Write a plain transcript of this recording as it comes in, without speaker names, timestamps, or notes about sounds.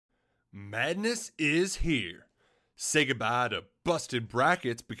Madness is here. Say goodbye to busted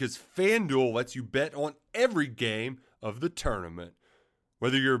brackets because FanDuel lets you bet on every game of the tournament.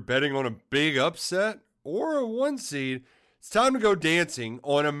 Whether you're betting on a big upset or a one seed, it's time to go dancing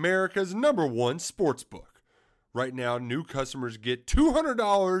on America's #1 sportsbook. Right now, new customers get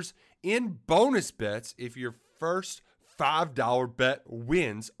 $200 in bonus bets if your first $5 bet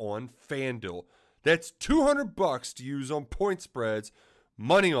wins on FanDuel. That's $200 to use on point spreads,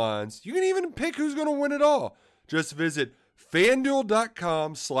 money lines. You can even pick who's going to win it all. Just visit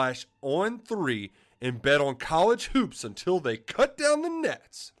FanDuel.com/on3 and bet on college hoops until they cut down the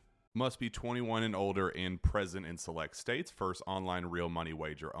nets. Must be 21 and older and present in select states. First online real money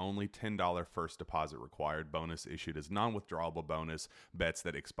wager only. $10 first deposit required. Bonus issued as non-withdrawable bonus. Bets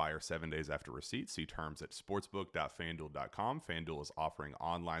that expire 7 days after receipt. See terms at sportsbook.fanduel.com. FanDuel is offering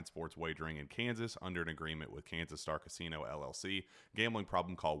online sports wagering in Kansas under an agreement with Kansas Star Casino, LLC. Gambling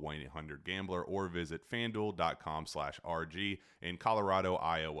problem? Call 1-800-GAMBLER or visit fanduel.com/RG in Colorado,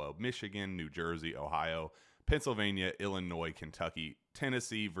 Iowa, Michigan, New Jersey, Ohio, Pennsylvania, Illinois, Kentucky,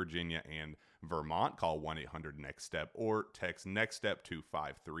 Tennessee, Virginia, and Vermont. Call 1-800-NEXT-STEP or text NEXT-STEP to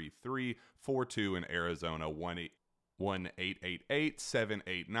 53342 in Arizona,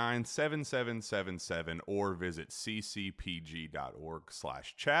 1-888-789-7777 or visit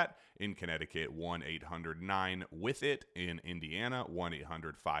ccpg.org/chat. In Connecticut, 1-800-9-WITH-IT. In Indiana,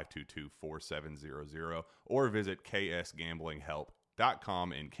 1-800-522-4700 or visit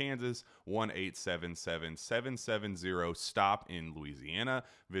ksgamblinghelp.com. In Kansas, 1-877-770-STOP in Louisiana.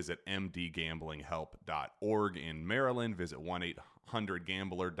 Visit mdgamblinghelp.org in Maryland. Visit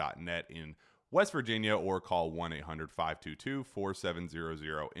 1-800-gambler.net in West Virginia or call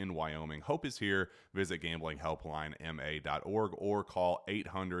 1-800-522-4700 in Wyoming. Hope is here. Visit gamblinghelplinema.org or call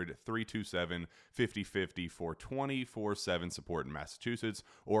 800-327-5050 for 24/7 support in Massachusetts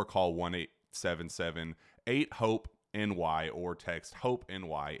or call 1-877-8-HOPE-NY or text Hope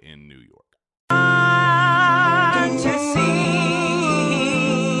NY in New York. To see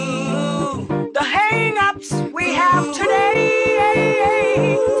the hang-ups we have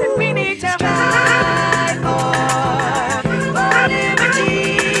today that we need to strive for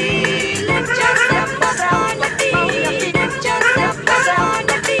liberty. Lift yourself up on your feet. Lift yourself up on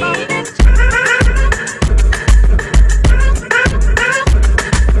your feet.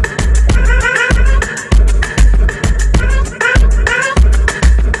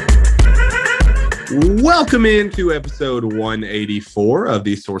 Welcome into episode 184 of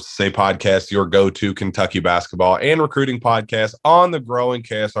the Sources Say podcast, your go-to Kentucky basketball and recruiting podcast on the growing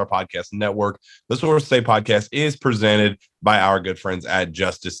KSR Podcast Network. The Sources Say podcast is presented by our good friends at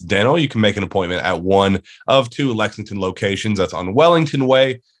Justice Dental. You can make an appointment at one of two Lexington locations. That's on Wellington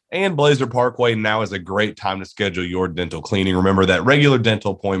Way and Blazer Parkway. Now is a great time to schedule your dental cleaning. Remember that regular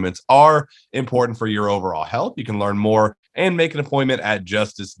dental appointments are important for your overall health. You can learn more and make an appointment at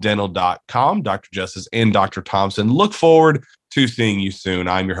justicedental.com. Dr. Justice and Dr. Thompson look forward to seeing you soon.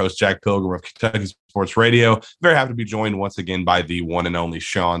 I'm your host, Jack Pilgrim of Kentucky Sports Radio. Very happy to be joined once again by the one and only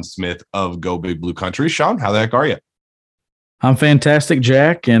Sean Smith of Go Big Blue Country. Sean, how the heck are you? I'm fantastic,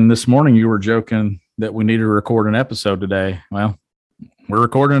 Jack. And this morning you were joking that we needed to record an episode today. Well, we're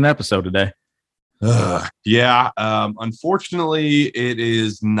recording an episode today. Unfortunately, it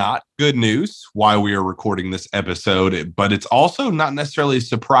is not good news why we are recording this episode, but it's also not necessarily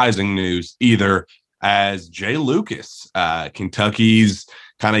surprising news either, as Jay Lucas, Kentucky's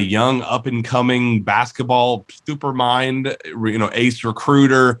kind of young up-and-coming basketball supermind, ace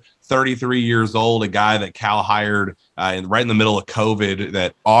recruiter, 33 years old, a guy that Cal hired right in the middle of COVID.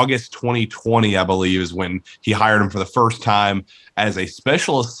 That August 2020, I believe, is when he hired him for the first time as a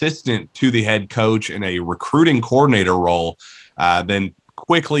special assistant to the head coach in a recruiting coordinator role, then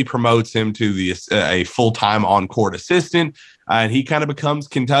quickly promotes him to a full-time on-court assistant, and he kind of becomes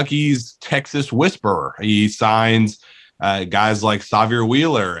Kentucky's Texas whisperer. He signs guys like Xavier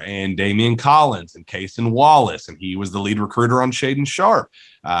Wheeler and Damian Collins and Cason Wallace, and he was the lead recruiter on Shaden Sharp.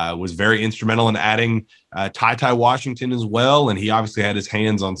 Was very instrumental in adding Ty Washington as well, and he obviously had his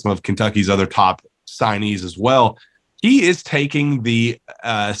hands on some of Kentucky's other top signees as well. He is taking the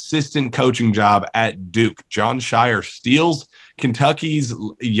assistant coaching job at Duke. Jon Scheyer steals Kentucky's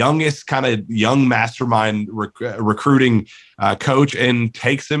youngest kind of young mastermind recruiting coach and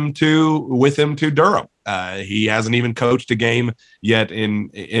takes him with him to Durham. He hasn't even coached a game yet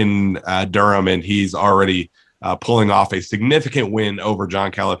in Durham, and he's already pulling off a significant win over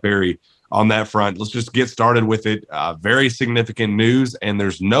John Calipari on that front. Let's just get started with it. Very significant news, and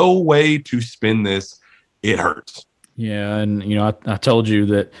there's no way to spin this. It hurts. Yeah, and I told you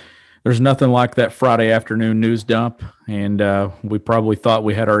that there's nothing like that Friday afternoon news dump. And we probably thought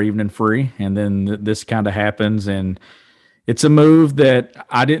we had our evening free. And then this kind of happens. And it's a move that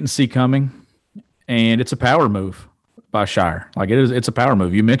I didn't see coming. And it's a power move by Shire. It's a power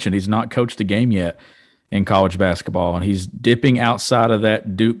move. You mentioned he's not coached a game yet in college basketball. And he's dipping outside of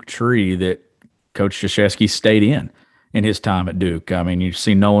that Duke tree that Coach Krzyzewski stayed in his time at Duke. I mean, you've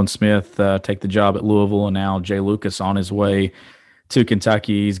seen Nolan Smith take the job at Louisville, and now Jay Lucas on his way to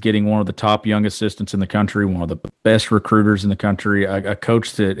Kentucky. He's getting one of the top young assistants in the country, one of the best recruiters in the country, a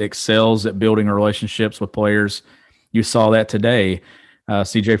coach that excels at building relationships with players. You saw that today.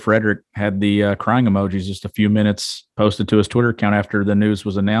 CJ Frederick had the crying emojis just a few minutes posted to his Twitter account after the news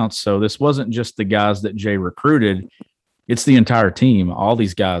was announced. So this wasn't just the guys that Jay recruited. It's the entire team. All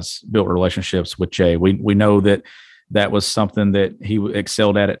these guys built relationships with Jay. We know that was something that he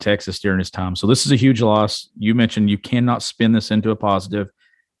excelled at Texas during his time. So this is a huge loss. You mentioned you cannot spin this into a positive.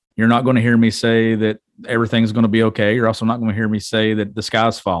 You're not going to hear me say that everything's going to be okay. You're also not going to hear me say that the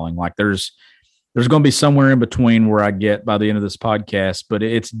sky's falling. Like there's going to be somewhere in between where I get by the end of this podcast, but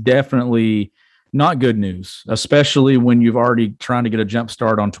it's definitely not good news, especially when you've already trying to get a jump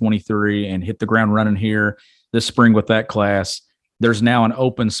start on 23 and hit the ground running here this spring with that class. There's now an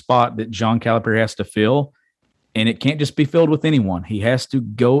open spot that John Calipari has to fill. And it can't just be filled with anyone. He has to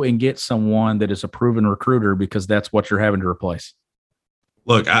go and get someone that is a proven recruiter because that's what you're having to replace.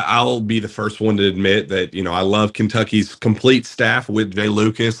 Look, I'll be the first one to admit that, I love Kentucky's complete staff with Jay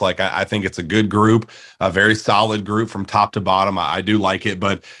Lucas. Like, I think it's a good group, a very solid group from top to bottom. I do like it,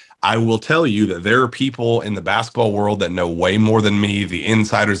 but I will tell you that there are people in the basketball world that know way more than me, the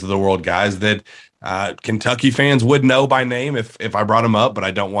insiders of the world, guys that Kentucky fans would know by name if I brought them up, but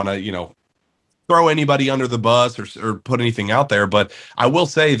I don't want to, throw anybody under the bus or put anything out there. But I will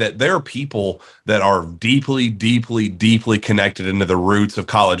say that there are people that are deeply, deeply, deeply connected into the roots of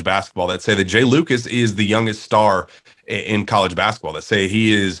college basketball that say that Jay Lucas is the youngest star in college basketball, that say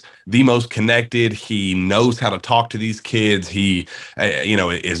he is the most connected. He knows how to talk to these kids. He,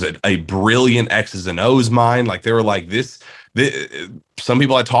 is a brilliant X's and O's mind. Like they were like this. Some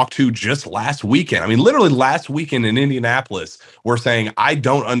people I talked to just last weekend, literally last weekend in Indianapolis, were saying, I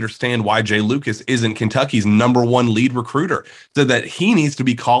don't understand why Jay Lucas isn't Kentucky's number one lead recruiter. So that he needs to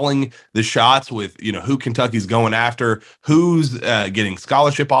be calling the shots with, who Kentucky's going after, who's getting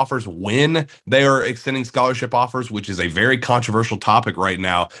scholarship offers, when they are extending scholarship offers, which is a very controversial topic right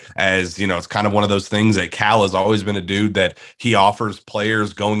now, as, it's kind of one of those things that Cal has always been a dude that he offers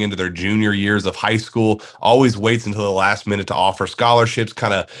players going into their junior years of high school, always waits until the last minute to offer scholarships,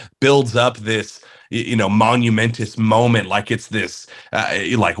 kind of builds up this monumentous moment like it's this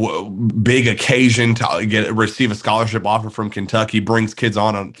big occasion to receive a scholarship offer from Kentucky, brings kids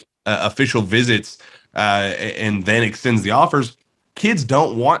on official visits and then extends the offers. Kids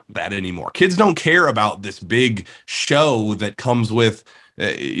don't want that anymore. Kids don't care about this big show that comes with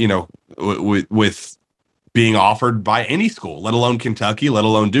with being offered by any school, let alone Kentucky, let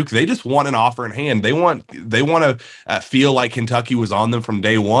alone Duke. They just want an offer in hand. They want to feel like Kentucky was on them from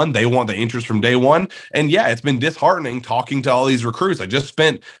day one. They want the interest from day one. And yeah, it's been disheartening talking to all these recruits.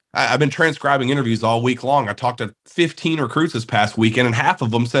 I've been transcribing interviews all week long. I talked to 15 recruits this past weekend, and half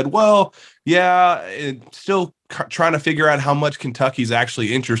of them said, well, yeah, still trying to figure out how much Kentucky's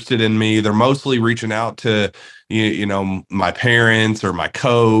actually interested in me. They're mostly reaching out to, my parents or my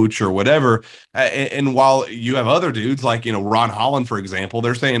coach or whatever. And while you have other dudes like, Ron Holland, for example,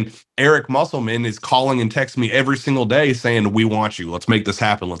 they're saying Eric Musselman is calling and texting me every single day saying, we want you. Let's make this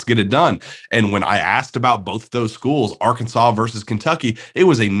happen. Let's get it done. And when I asked about both of those schools, Arkansas versus Kentucky, it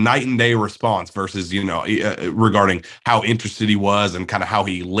was a night and day response versus, regarding how interested he was and kind of how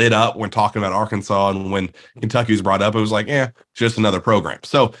he lit up when talking about Arkansas. And when Kentucky was brought up, it was like, just another program.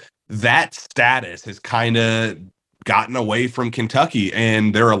 So that status has kind of gotten away from Kentucky.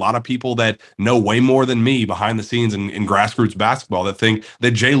 And there are a lot of people that know way more than me behind the scenes in grassroots basketball that think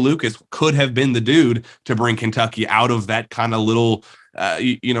that Jay Lucas could have been the dude to bring Kentucky out of that kind of little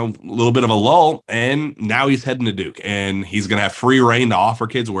little bit of a lull. And now he's heading to Duke, and he's going to have free reign to offer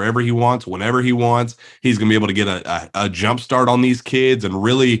kids wherever he wants, whenever he wants. He's going to be able to get a jump start on these kids and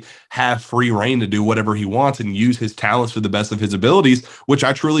really have free reign to do whatever he wants and use his talents to the best of his abilities, which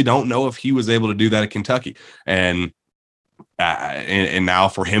I truly don't know if he was able to do that at Kentucky. And now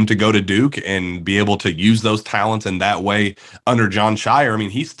for him to go to Duke and be able to use those talents in that way under John Shire.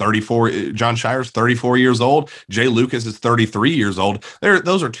 He's 34. John Shire's 34 years old. Jay Lucas is 33 years old.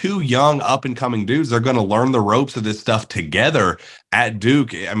 Those are two young up and coming dudes. They're going to learn the ropes of this stuff together at Duke.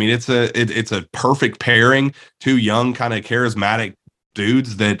 It's a perfect pairing. Two young, kind of charismatic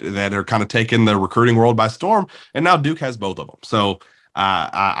dudes that are kind of taking the recruiting world by storm. And now Duke has both of them. So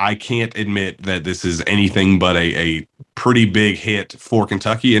I can't admit that this is anything but a pretty big hit for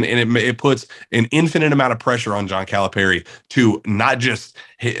Kentucky, and it puts an infinite amount of pressure on John Calipari to not just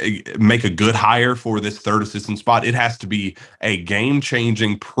make a good hire for this third assistant spot. It has to be a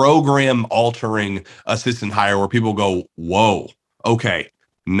game-changing, program-altering assistant hire where people go, whoa, okay,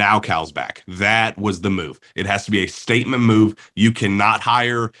 now Cal's back. That was the move. It has to be a statement move. You cannot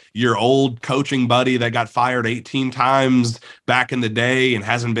hire your old coaching buddy that got fired 18 times back in the day and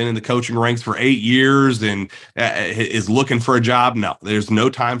hasn't been in the coaching ranks for 8 years and is looking for a job. No, there's no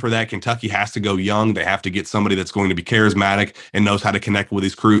time for that. Kentucky has to go young. They have to get somebody that's going to be charismatic and knows how to connect with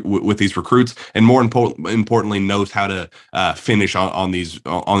these recruits, and more importantly, knows how to finish on these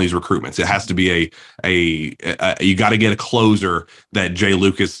recruitments. It has to be you got to get a closer that Jay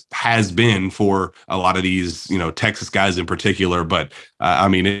Lucas has been for a lot of these, Texas guys in particular. But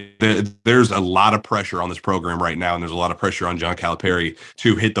there's a lot of pressure on this program right now, and there's a lot of pressure on John Calipari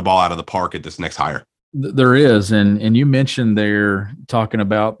to hit the ball out of the park at this next hire. There is, and you mentioned there talking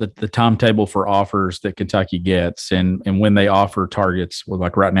about the timetable for offers that Kentucky gets, and when they offer targets. Well,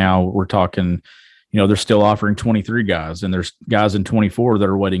 like right now, we're talking, they're still offering 23 guys, and there's guys in 24 that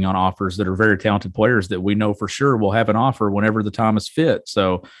are waiting on offers that are very talented players that we know for sure will have an offer whenever the time is fit.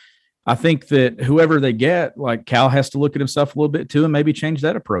 So I think that whoever they get, like Cal has to look at himself a little bit too and maybe change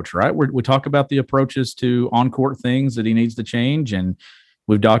that approach, right? We talk about the approaches to on-court things that he needs to change, and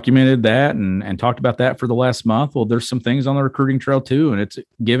we've documented that and talked about that for the last month. Well, there's some things on the recruiting trail too, and it's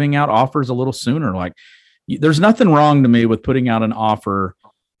giving out offers a little sooner. Like, there's nothing wrong to me with putting out an offer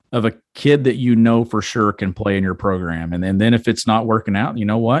of a kid that for sure can play in your program. And then if it's not working out, you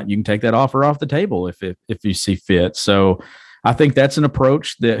know what? You can take that offer off the table if you see fit. So I think that's an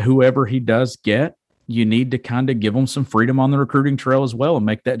approach that whoever he does get, you need to kind of give them some freedom on the recruiting trail as well and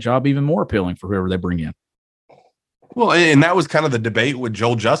make that job even more appealing for whoever they bring in. Well, and that was kind of the debate with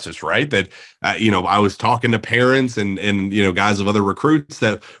Joel Justice, right? That, I was talking to parents and guys of other recruits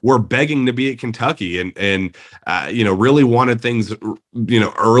that were begging to be at Kentucky and really wanted things,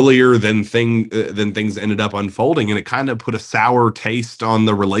 earlier than things ended up unfolding. And it kind of put a sour taste on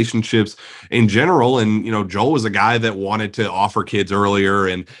the relationships in general. And, Joel was a guy that wanted to offer kids earlier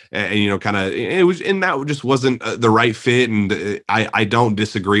and that just wasn't the right fit. And I don't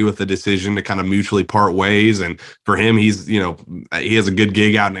disagree with the decision to kind of mutually part ways. And for him, he's he has a good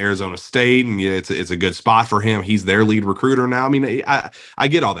gig out in Arizona State, and it's a good spot for him. He's their lead recruiter now. I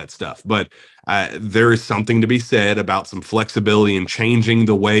get all that stuff, but there is something to be said about some flexibility and changing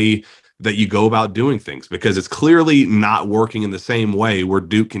the way that you go about doing things, because it's clearly not working in the same way where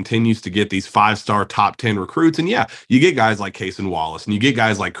Duke continues to get these 5-star top 10 recruits. And yeah, you get guys like Cason Wallace and you get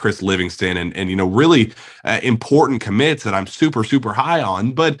guys like Chris Livingston and really important commits that I'm super, super high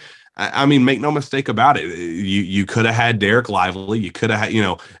on. But make no mistake about it. You could have had Derek Lively. You could have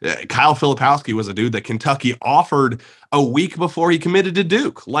had, Kyle Filipowski was a dude that Kentucky offered a week before he committed to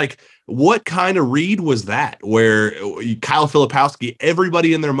Duke. Like, what kind of read was that? Where Kyle Filipowski,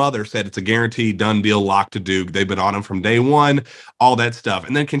 everybody and their mother said it's a guaranteed done deal, locked to Duke. They've been on him from day one, all that stuff.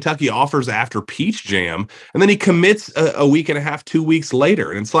 And then Kentucky offers after Peach Jam, and then he commits a week and a half, 2 weeks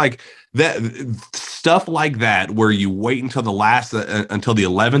later. And it's like, that stuff like that, where you wait until the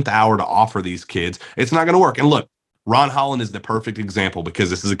 11th hour to offer these kids, it's not going to work. And look, Ron Holland is the perfect example, because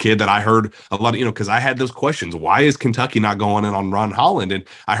this is a kid that I heard a lot of, because I had those questions. Why is Kentucky not going in on Ron Holland? And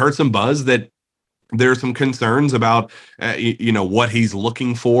I heard some buzz that there's some concerns about, what he's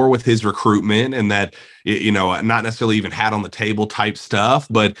looking for with his recruitment, and that, not necessarily even hat on the table type stuff,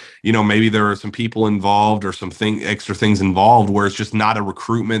 but, maybe there are some people involved or extra things involved where it's just not a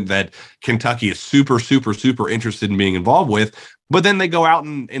recruitment that Kentucky is super, super, super interested in being involved with. But then they go out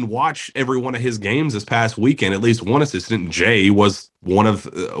and watch every one of his games this past weekend. At least one assistant, Jay, was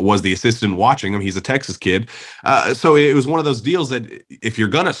the assistant watching him. He's a Texas kid. So it was one of those deals that if you're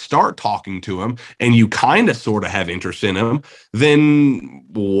going to start talking to him and you kind of sort of have interest in him, then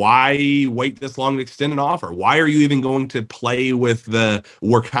why wait this long to extend an offer? Why are you even going to play with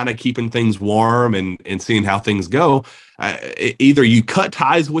we're kind of keeping things warm and seeing how things go? Either you cut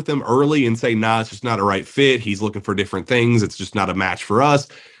ties with him early and say, nah, it's just not a right fit. He's looking for different things. It's just not a match for us.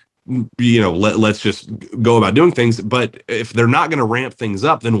 Let's just go about doing things. But if they're not going to ramp things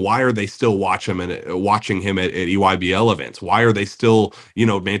up, then why are they still watching him at EYBL events? Why are they still,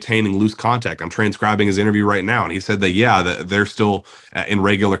 maintaining loose contact? I'm transcribing his interview right now, and he said that they're still in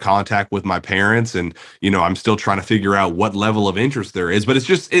regular contact with my parents, and I'm still trying to figure out what level of interest there is. But it's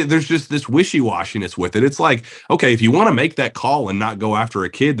just there's just this wishy-washiness with it. It's like, okay, if you want to make that call and not go after a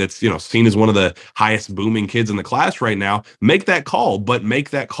kid that's seen as one of the highest booming kids in the class right now, make that call, but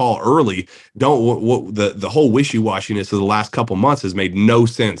make that call ball early. Don't what the whole wishy-washiness of the last couple months has made no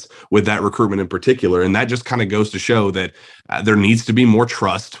sense with that recruitment in particular, and that just kind of goes to show that there needs to be more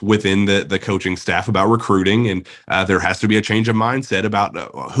trust within the coaching staff about recruiting, and there has to be a change of mindset about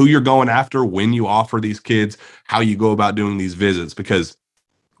who you're going after, when you offer these kids, how you go about doing these visits, because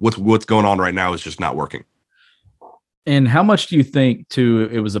what's going on right now is just not working. And how much do you think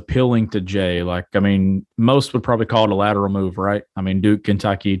it was appealing to Jay? Like, I mean, most would probably call it a lateral move, right? I mean, Duke,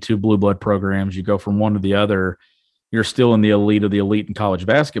 Kentucky, 2 blue blood programs. You go from one to the other, you're still in the elite of the elite in college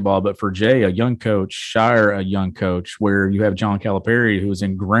basketball. But for Jay, a young coach, Shire, a young coach, where you have John Calipari, who's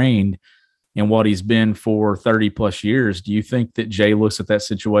ingrained in what he's been for 30 plus years. Do you think that Jay looks at that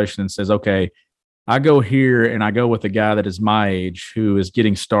situation and says, okay, I go here and I go with a guy that is my age who is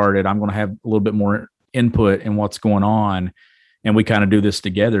getting started. I'm going to have a little bit more input in what's going on, and we kind of do this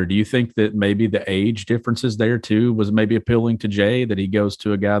together. Do you think that maybe the age differences there too was maybe appealing to Jay, that he goes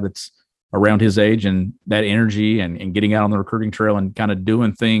to a guy that's around his age and that energy and getting out on the recruiting trail and kind of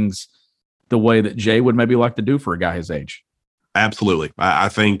doing things the way that Jay would maybe like to do for a guy his age? Absolutely. I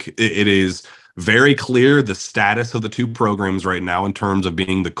think it is very clear the status of the two programs right now in terms of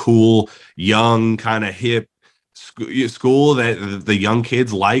being the cool, young, kind of hip school that the young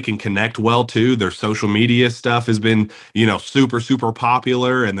kids like and connect well to. Their social media stuff has been, super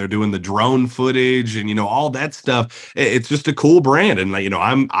popular, and they're doing the drone footage and, all that stuff. It's just a cool brand. And,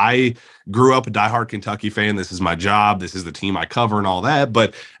 I grew up a diehard Kentucky fan. This is my job. This is the team I cover and all that.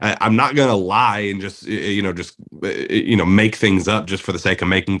 But I'm not going to lie and just make things up just for the sake of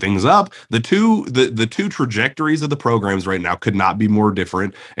making things up. The two trajectories of the programs right now could not be more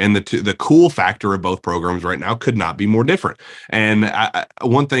different. And the cool factor of both programs right now could not be more different. And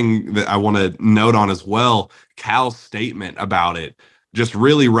one thing that I want to note on as well, Cal's statement about it just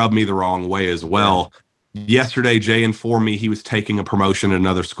really rubbed me the wrong way as well. Yesterday, Jay informed me he was taking a promotion at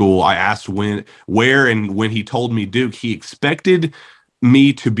another school. I asked where, and when he told me Duke, he expected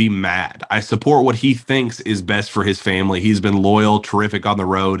me to be mad. I support what he thinks is best for his family. He's been loyal, terrific on the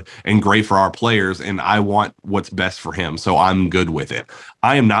road, and great for our players, and I want what's best for him, so I'm good with it.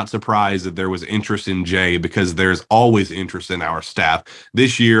 I am not surprised that there was interest in Jay, because there's always interest in our staff.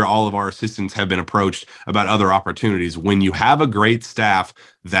 This year, all of our assistants have been approached about other opportunities. When you have a great staff,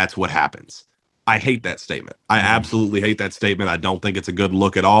 that's what happens. I hate that statement. I absolutely hate that statement. I don't think it's a good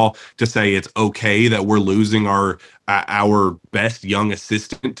look at all to say it's okay that we're losing our best young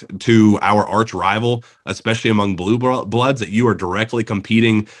assistant to our arch rival, especially among blue bloods that you are directly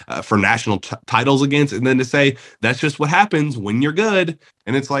competing for national titles against. And then to say that's just what happens when you're good.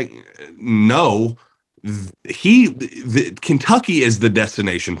 And it's like, no. Kentucky is the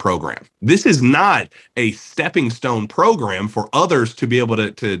destination program. This is not a stepping stone program for others to be able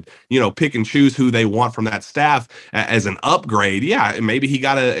to pick and choose who they want from that staff as an upgrade. Yeah, maybe he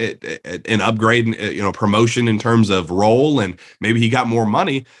got an upgrade, promotion in terms of role, and maybe he got more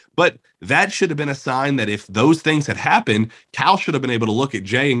money. But that should have been a sign that if those things had happened, Cal should have been able to look at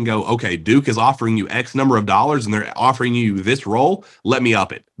Jay and go, okay, Duke is offering you X number of dollars and they're offering you this role. Let me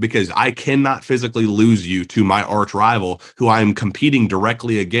up it, because I cannot physically lose you to my arch rival who I'm competing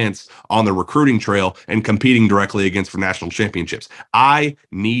directly against on the recruiting trail and competing directly against for national championships. I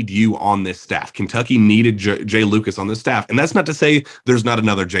need you on this staff. Kentucky needed Jay Lucas on this staff. And that's not to say there's not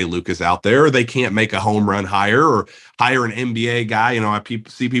another Jay Lucas out there, or they can't make a home run hire or hire an NBA guy. I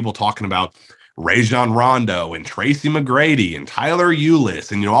see people talking about Rajon Rondo and Tracy McGrady and Tyler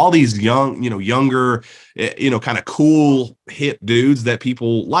Ulis and all these younger kind of cool hip dudes that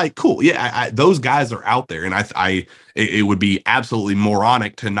people like. Cool, yeah, those guys are out there, and it would be absolutely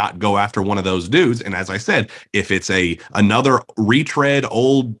moronic to not go after one of those dudes. And as I said, if it's another retread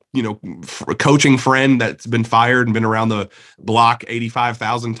old coaching friend that's been fired and been around the block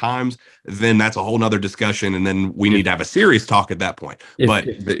 85,000 times, then that's a whole nother discussion, and then we need to have a serious talk at that point.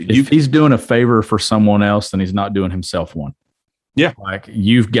 If he's doing a favor for someone else, then he's not doing himself one. Yeah, like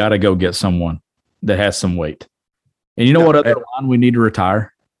you've got to go get someone that has some weight. And what other line we need to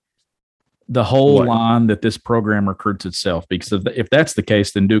retire? The whole line that this program recruits itself, because if that's the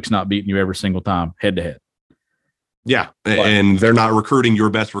case, then Duke's not beating you every single time head to head. Yeah, and they're not recruiting your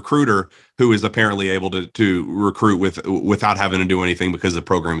best recruiter, who is apparently able to recruit without having to do anything because the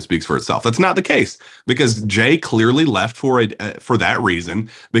program speaks for itself. That's not the case, because Jay clearly left for that reason,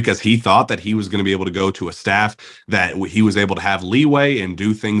 because he thought that he was going to be able to go to a staff that he was able to have leeway and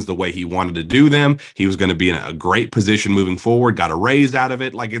do things the way he wanted to do them. He was going to be in a great position moving forward, got a raise out of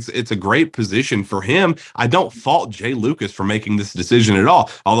it. Like it's a great position for him. I don't fault Jay Lucas for making this decision at all,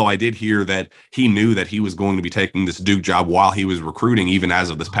 although I did hear that he knew that he was going to be taking this this Duke job while he was recruiting, even as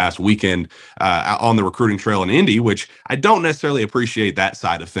of this past weekend on the recruiting trail in Indy, which I don't necessarily appreciate that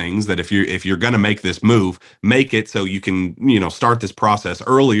side of things, that if you're going to make this move, make it so you can, start this process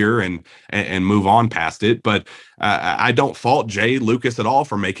earlier and move on past it. But I don't fault Jay Lucas at all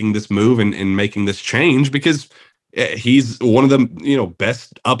for making this move and making this change, because he's one of the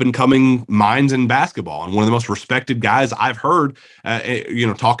best up and coming minds in basketball and one of the most respected guys I've heard.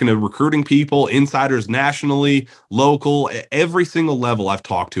 Talking to recruiting people, insiders nationally, local, every single level I've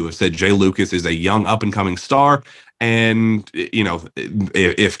talked to have said Jay Lucas is a young up and coming star. And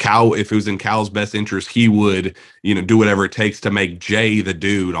if it was in Cal's best interest, he would do whatever it takes to make Jay the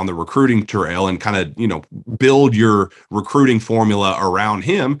dude on the recruiting trail and kind of build your recruiting formula around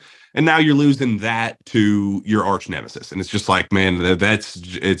him. And now you're losing that to your arch nemesis. And it's just like, man,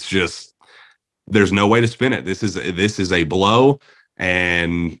 it's just, there's no way to spin it. This is a blow.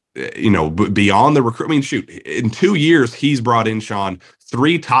 And, beyond the recruit, I mean, shoot, in 2 years, he's brought in, Sean,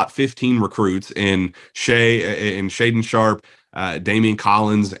 3 top 15 recruits in Shaden Sharp, Damian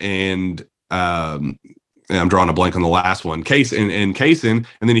Collins, and I'm drawing a blank on the last one, Kaysen,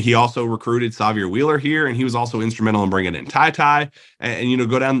 and then he also recruited Xavier Wheeler here, and he was also instrumental in bringing in Ty, and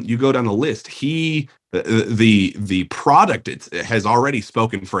go down the list. The product has already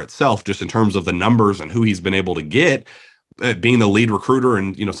spoken for itself, just in terms of the numbers and who he's been able to get, being the lead recruiter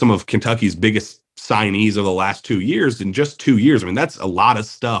and some of Kentucky's biggest signees of the last 2 years. In just 2 years, I mean, that's a lot of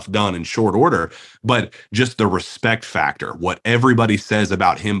stuff done in short order. But just the respect factor, what everybody says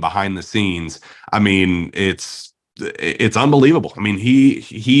about him behind the scenes, I mean, it's unbelievable. I mean,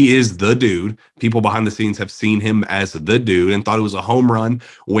 he is the dude. People behind the scenes have seen him as the dude and thought it was a home run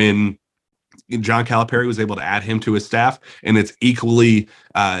when John Calipari was able to add him to his staff, and it's equally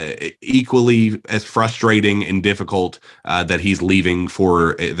as frustrating and difficult that he's leaving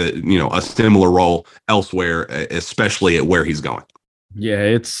for a similar role elsewhere, especially at where he's going. Yeah,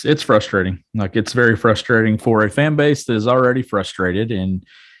 it's frustrating. Like, it's very frustrating for a fan base that is already frustrated, and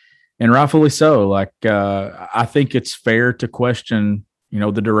rightfully so. Like, I think it's fair to question,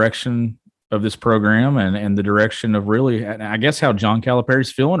 the direction of this program and the direction of really, I guess, how John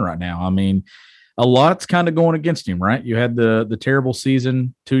Calipari's feeling right now. I mean, a lot's kind of going against him, right? You had the terrible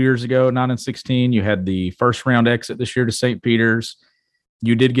season 2 years ago, 9-16. You had the first round exit this year to St. Peter's.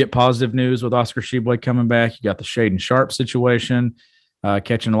 You did get positive news with Oscar Tshiebwe coming back. You got the Shaden Sharp situation,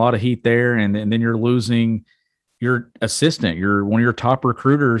 catching a lot of heat there. And then you're losing your assistant, one of your top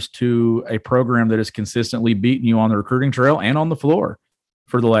recruiters, to a program that has consistently beaten you on the recruiting trail and on the floor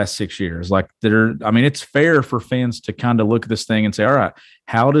for the last 6 years. Like, it's fair for fans to kind of look at this thing and say, all right,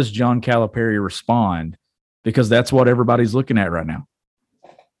 how does John Calipari respond? Because that's what everybody's looking at right now.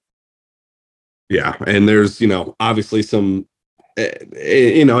 Yeah. And there's, obviously some,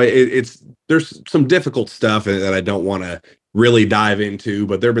 there's some difficult stuff that I don't want to really dive into,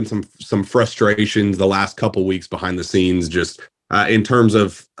 but there've been some frustrations the last couple weeks behind the scenes, just in terms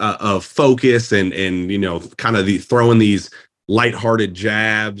of focus and kind of throwing these lighthearted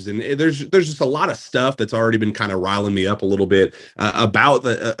jabs, and there's just a lot of stuff that's already been kind of riling me up a little bit about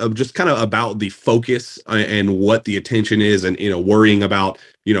the focus and what the attention is, and worrying about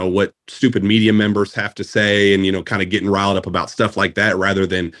what stupid media members have to say, and kind of getting riled up about stuff like that, rather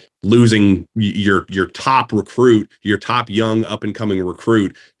than losing your top recruit, your top young up and coming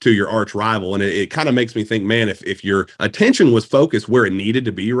recruit, to your arch rival. And it kind of makes me think, man, if your attention was focused where it needed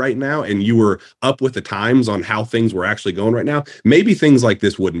to be right now, and you were up with the times on how things were actually going right now, maybe things like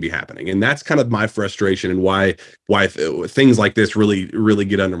this wouldn't be happening. And that's kind of my frustration, and why things like this really, really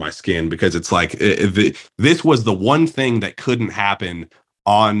get under my skin, because it's like, this was the one thing that couldn't happen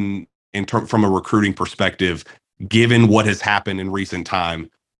from a recruiting perspective, given what has happened in recent time.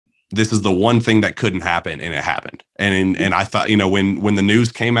 This is the one thing that couldn't happen, and it happened. And I thought, when the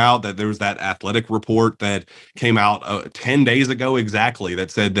news came out that there was that athletic report that came out 10 days ago exactly,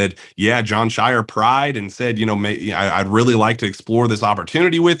 that said that, yeah, Jon Scheyer pried and said, I'd really like to explore this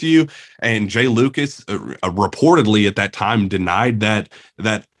opportunity with you. And Jay Lucas reportedly at that time denied that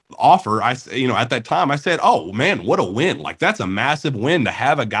offer. At that time I said, oh man, what a win. Like, that's a massive win to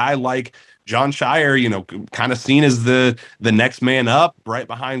have a guy like Jon Scheyer, kind of seen as the next man up right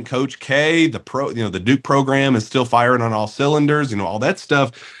behind Coach K. The Duke program is still firing on all cylinders, all that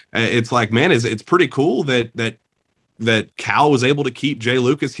stuff. It's like, man, it's pretty cool that Cal was able to keep Jay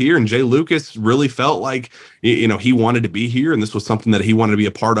Lucas here, and Jay Lucas really felt like, he wanted to be here, and this was something that he wanted to be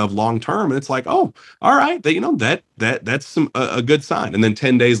a part of long term. And it's like, oh, all right, that's a good sign. And then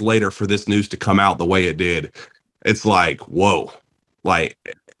 10 days later, for this news to come out the way it did, it's like, whoa, like,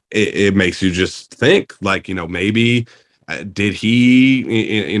 it makes you just think, like, maybe did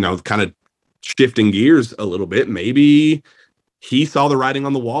he, kind of shifting gears a little bit, maybe he saw the writing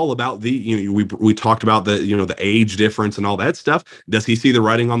on the wall about we talked about the age difference and all that stuff. Does he see the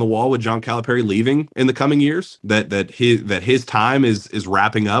writing on the wall with John Calipari leaving in the coming years, that his time is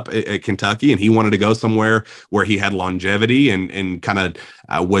wrapping up at Kentucky, and he wanted to go somewhere where he had longevity and kind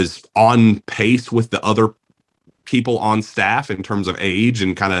of was on pace with the other people on staff in terms of age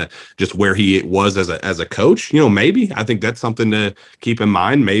and kind of just where he was as a coach? Maybe I think that's something to keep in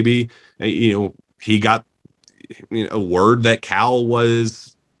mind. Maybe he got a word that Cal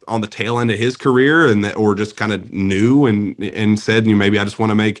was on the tail end of his career, or just kind of knew and said, maybe I just want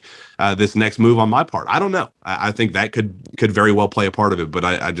to make this next move on my part. I don't know. I think that could very well play a part of it. But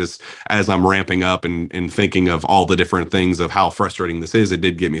I just, as I'm ramping up and thinking of all the different things of how frustrating this is, it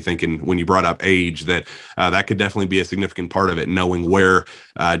did get me thinking when you brought up age that that could definitely be a significant part of it, knowing where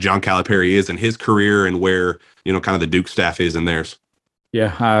John Calipari is in his career and where, kind of the Duke staff is in theirs.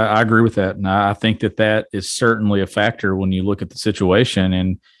 Yeah, I agree with that. And I think that is certainly a factor when you look at the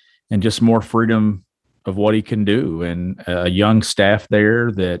situation and just more freedom of what he can do, and a young staff there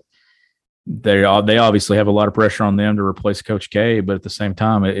that they obviously have a lot of pressure on them to replace Coach K, but at the same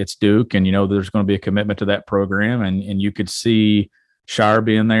time, it's Duke, and there's going to be a commitment to that program, and you could see Shire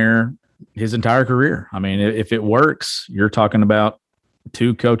being there his entire career. I mean, if it works, you're talking about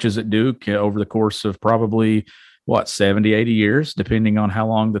two coaches at Duke over the course of probably 70, 80 years, depending on how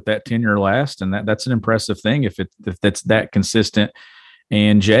long that tenure lasts. And that's an impressive thing if that's that consistent.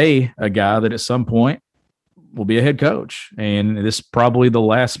 And Jay, a guy that at some point will be a head coach, and this is probably the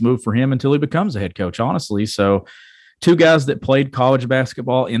last move for him until he becomes a head coach, honestly. So two guys that played college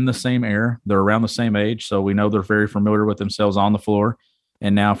basketball in the same era, they're around the same age. So we know they're very familiar with themselves on the floor,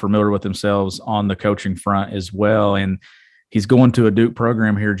 and now familiar with themselves on the coaching front as well. And he's going to a Duke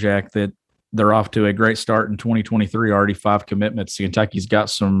program here, Jack, that they're off to a great start in 2023, already 5 commitments. Kentucky's got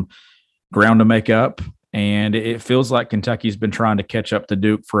some ground to make up, and it feels like Kentucky's been trying to catch up to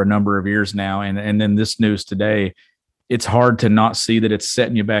Duke for a number of years now. And then this news today, it's hard to not see that it's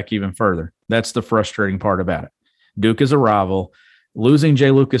setting you back even further. That's the frustrating part about it. Duke is a rival. Losing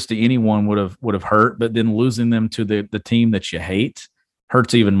Jay Lucas to anyone would have hurt, but then losing them to the team that you hate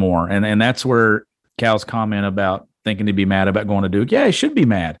hurts even more. And that's where Cal's comment about thinking to be mad about going to Duke. Yeah, he should be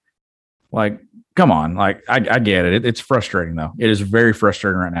mad. Like, come on. Like, I get it. It's frustrating, though. It is very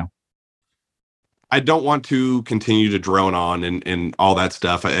frustrating right now. I don't want to continue to drone on and all that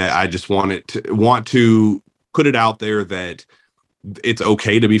stuff. I just want to put it out there that it's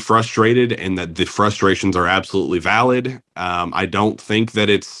okay to be frustrated and that the frustrations are absolutely valid. I don't think that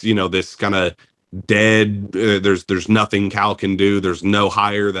it's, this kind of dead. There's nothing Cal can do. There's no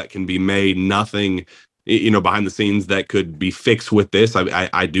hire that can be made. Nothing behind the scenes that could be fixed with this.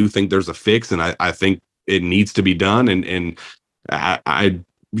 I do think there's a fix, and I think it needs to be done. And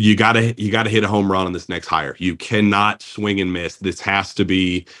you gotta hit a home run on this next hire. You cannot swing and miss. This has to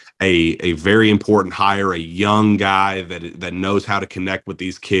be a very important hire, a young guy that knows how to connect with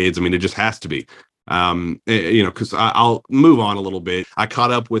these kids. I mean, it just has to be. Because I'll move on a little bit. I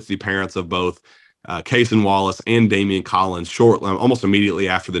caught up with the parents of both Cason Wallace and Damian Collins almost immediately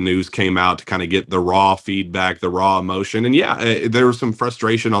after the news came out, to kind of get the raw feedback, the raw emotion. And there was some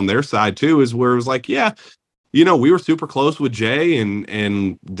frustration on their side too, is where it was like, we were super close with Jay,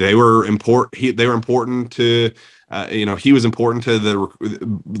 and they were important. They were important to, he was important to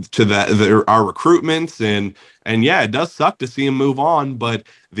our recruitments, and it does suck to see him move on. But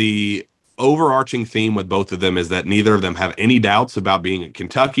the overarching theme with both of them is that neither of them have any doubts about being at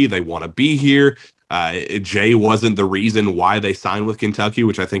Kentucky. They want to be here. Jay wasn't the reason why they signed with Kentucky,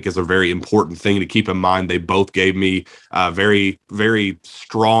 which I think is a very important thing to keep in mind. They both gave me very, very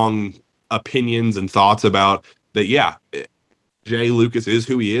strong opinions and thoughts about that. Jay Lucas is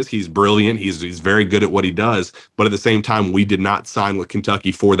who he is. He's brilliant. He's very good at what he does. But at the same time, we did not sign with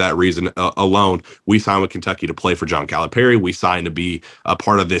Kentucky for that reason alone. We signed with Kentucky to play for John Calipari. We signed to be a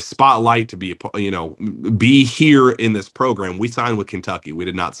part of this spotlight, to be here in this program. We signed with Kentucky. We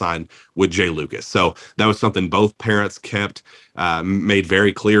did not sign with Jay Lucas. So that was something both parents made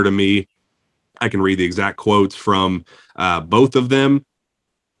very clear to me. I can read the exact quotes from both of them.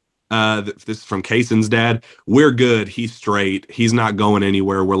 This is from Cason's dad. We're good. He's straight. He's not going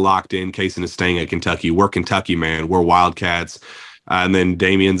anywhere. We're locked in. Cason is staying at Kentucky. We're Kentucky, man. We're Wildcats. And then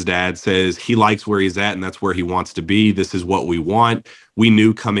Damian's dad says he likes where he's at, and that's where he wants to be. This is what we want. We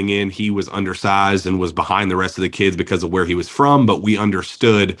knew coming in he was undersized and was behind the rest of the kids because of where he was from, but we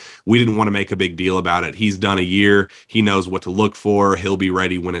understood. We didn't want to make a big deal about it. He's done a year. He knows what to look for. He'll be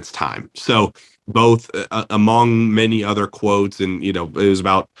ready when it's time. So both among many other quotes, and it was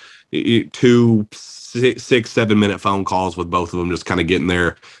about 6, 7 minute phone calls with both of them, just kind of getting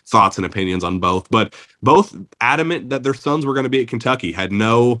their thoughts and opinions on both. But both adamant that their sons were going to be at Kentucky, had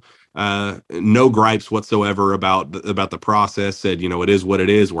no gripes whatsoever about the process. Said, it is what it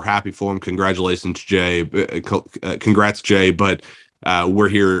is. We're happy for him. Congratulations, Jay. Congrats, Jay. But we're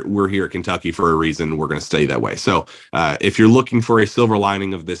here at Kentucky for a reason. We're going to stay that way. So if you're looking for a silver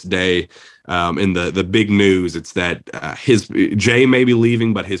lining of this day, in the big news, it's that Jay may be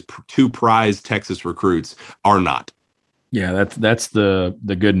leaving, but his two prized Texas recruits are not. Yeah, that's the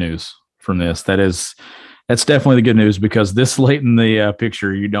good news from this. That's definitely the good news, because this late in the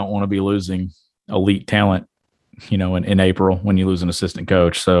picture, you don't want to be losing elite talent, in April when you lose an assistant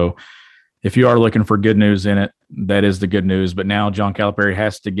coach. So if you are looking for good news in it, that is the good news. But now John Calipari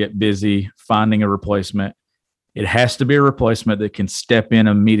has to get busy finding a replacement. It has to be a replacement that can step in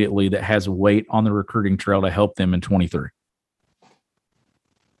immediately, that has weight on the recruiting trail to help them in 23.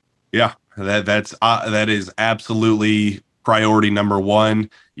 Yeah, that is absolutely priority number one.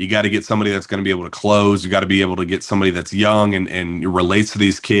 You got to get somebody that's going to be able to close. You got to be able to get somebody that's young and relates to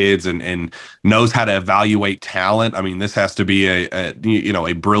these kids and knows how to evaluate talent. I mean, this has to be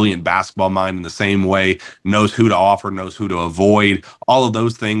a brilliant basketball mind in the same way, knows who to offer, knows who to avoid, all of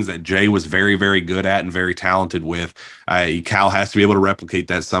those things that Jay was very, very good at and very talented with. Cal has to be able to replicate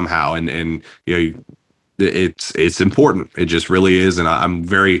that somehow. And it's important. It just really is. And I'm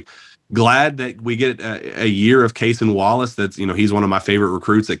very glad that we get a year of Cason Wallace. That's, he's one of my favorite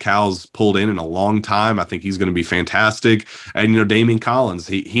recruits that Cal's pulled in a long time. I think he's going to be fantastic. And, Damian Collins,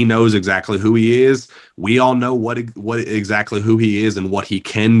 he knows exactly who he is. We all know what exactly who he is and what he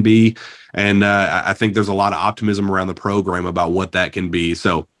can be. And I think there's a lot of optimism around the program about what that can be.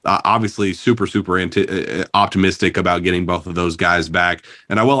 So obviously super, super optimistic about getting both of those guys back.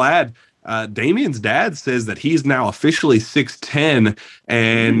 And I will add, Damian's dad says that he's now officially 6'10",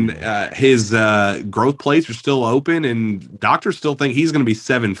 and his growth plates are still open, and doctors still think he's going to be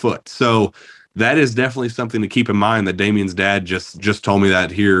 7 foot. So that is definitely something to keep in mind, that Damian's dad just told me that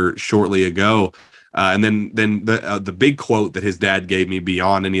here shortly ago. And then the big quote that his dad gave me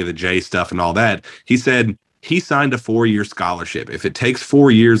beyond any of the Jay stuff and all that, he said he signed a 4-year scholarship. If it takes 4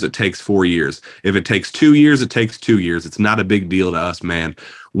 years, it takes 4 years. If it takes 2 years, it takes 2 years. It's not a big deal to us, man.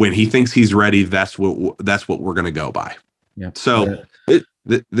 When he thinks he's ready, that's what we're going to go by. Yeah. So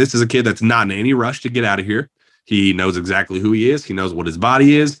this is a kid that's not in any rush to get out of here. He knows exactly who he is. He knows what his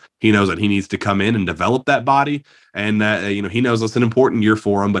body is. He knows that he needs to come in and develop that body. And he knows it's an important year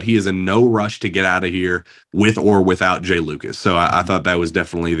for him, but he is in no rush to get out of here with or without Jay Lucas. So I thought that was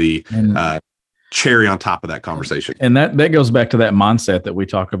definitely the cherry on top of that conversation. And that goes back to that mindset that we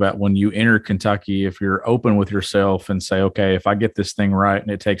talk about when you enter Kentucky. If you're open with yourself and say, okay, if I get this thing right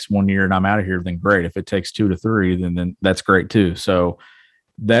and it takes 1 year and I'm out of here, then great. If it takes 2 to 3, then that's great too. So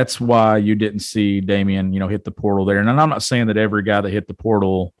that's why you didn't see Damian, hit the portal there. And I'm not saying that every guy that hit the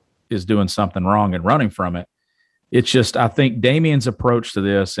portal is doing something wrong and running from it. It's just, I think Damian's approach to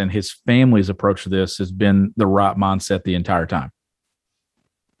this and his family's approach to this has been the right mindset the entire time.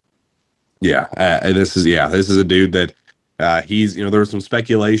 Yeah, this is a dude that he's, there was some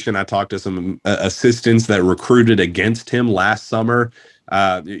speculation. I talked to some assistants that recruited against him last summer.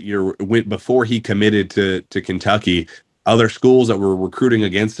 Before he committed to Kentucky, other schools that were recruiting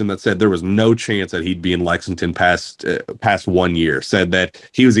against him that said there was no chance that he'd be in Lexington past 1 year. Said that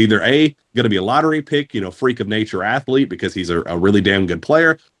he was either going to be a lottery pick, freak of nature athlete because he's a really damn good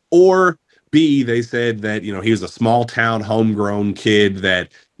player, or B, they said that, he was a small town homegrown kid that,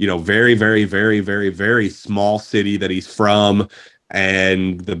 very, very, very, very, very small city that he's from.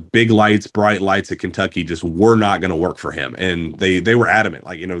 And the big lights, bright lights at Kentucky just were not going to work for him. And they were adamant,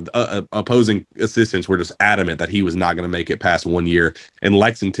 opposing assistants were just adamant that he was not going to make it past 1 year in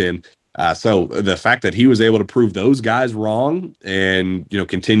Lexington. So the fact that he was able to prove those guys wrong and,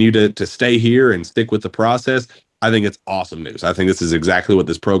 continue to stay here and stick with the process, I think it's awesome news. I think this is exactly what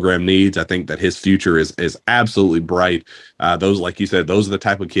this program needs. I think that his future is absolutely bright. Those, like you said, those are the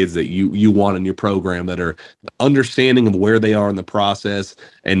type of kids that you want in your program, that are understanding of where they are in the process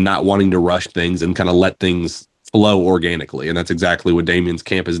and not wanting to rush things and kind of let things flow organically. And that's exactly what Damian's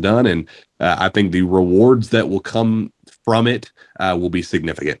camp has done. And I think the rewards that will come from it will be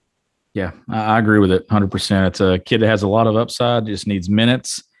significant. Yeah, I agree with it 100%. It's a kid that has a lot of upside, just needs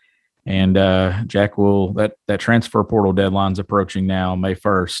minutes. And Jack that transfer portal deadline's approaching now, May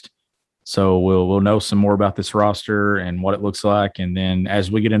 1st. So we'll know some more about this roster and what it looks like. And then as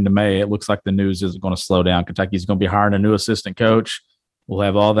we get into May, it looks like the news isn't going to slow down. Kentucky's going to be hiring a new assistant coach. We'll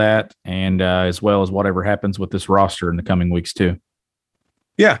have all that, and as well as whatever happens with this roster in the coming weeks too.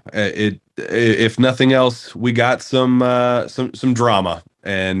 Yeah, if nothing else, we got some drama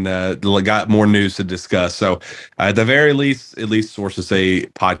and got more news to discuss. So, at the very least, at least sources say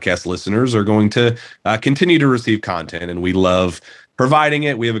podcast listeners are going to continue to receive content, and we love providing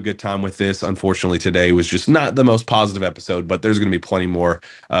it. We have a good time with this. Unfortunately, today was just not the most positive episode, but there's going to be plenty more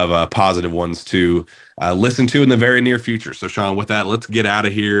of positive ones to listen to in the very near future. So, Sean, with that, let's get out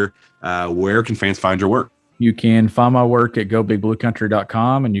of here. Where can fans find your work? You can find my work at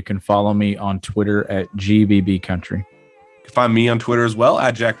gobigbluecountry.com, and you can follow me on Twitter at GBBCountry. You can find me on Twitter as well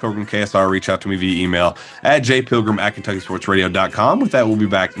at Jack Pilgrim KSR. Reach out to me via email at jpilgrim@KentuckySportsRadio.com. With that, we'll be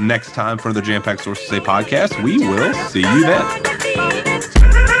back next time for the Jam Packed Sources Say podcast. We will see you then.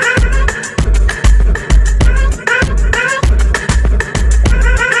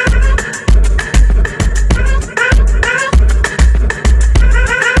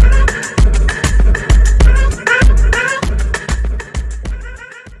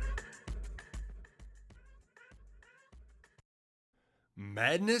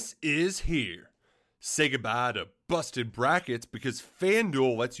 Madness is here. Say goodbye to busted brackets because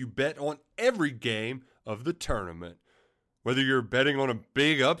FanDuel lets you bet on every game of the tournament. Whether you're betting on a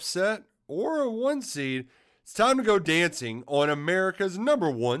big upset or a one seed, it's time to go dancing on America's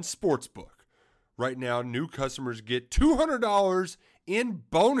 #1 sportsbook. Right now, new customers get $200 in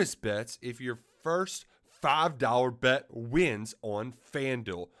bonus bets if your first $5 bet wins on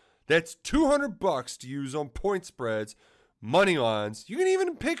FanDuel. That's $200 to use on point spreads, money lines. You can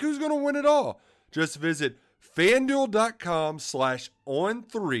even pick who's going to win it all. Just visit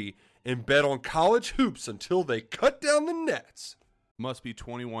FanDuel.com/on3 and bet on college hoops until they cut down the nets. Must be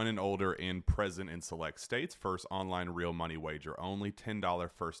 21 and older and present in select states. First online real money wager only.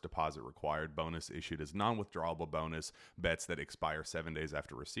 $10 first deposit required. Bonus issued as non-withdrawable bonus. Bets that expire 7 days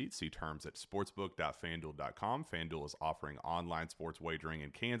after receipt. See terms at sportsbook.fanduel.com. FanDuel is offering online sports wagering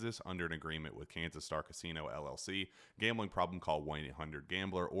in Kansas under an agreement with Kansas Star Casino LLC. Gambling problem? Call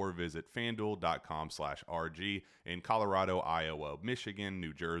 1-800-GAMBLER or visit fanduel.com/RG. In Colorado, Iowa, Michigan,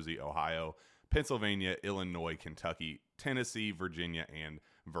 New Jersey, Ohio, Pennsylvania, Illinois, Kentucky, Tennessee, Virginia, and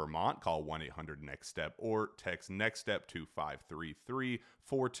Vermont. Call 1-800-NEXT-STEP or text NEXT STEP to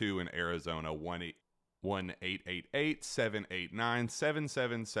 53342. In Arizona,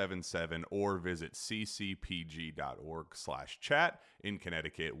 1-888-789-7777 or visit ccpg.org/chat. In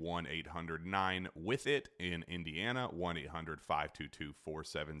Connecticut, 1-800-9-WITH-IT. In Indiana,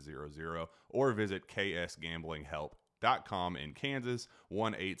 1-800-522-4700 or visit ksgamblinghelp.com. In Kansas,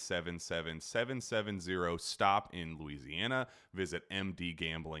 1-877-770-STOP. In Louisiana, visit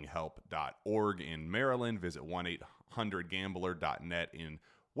mdgamblinghelp.org. In Maryland, visit 1-800-gambler.net. In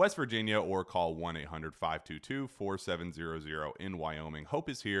West Virginia, or call 1-800-522-4700. In Wyoming, Hope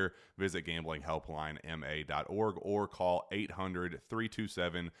is here. Visit gamblinghelplinema.org or call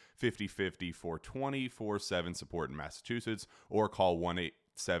 800-327-5050 for 24/7 support in Massachusetts, or call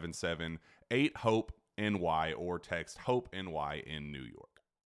 1-877-8-HOPE NY or text HOPE NY in New York.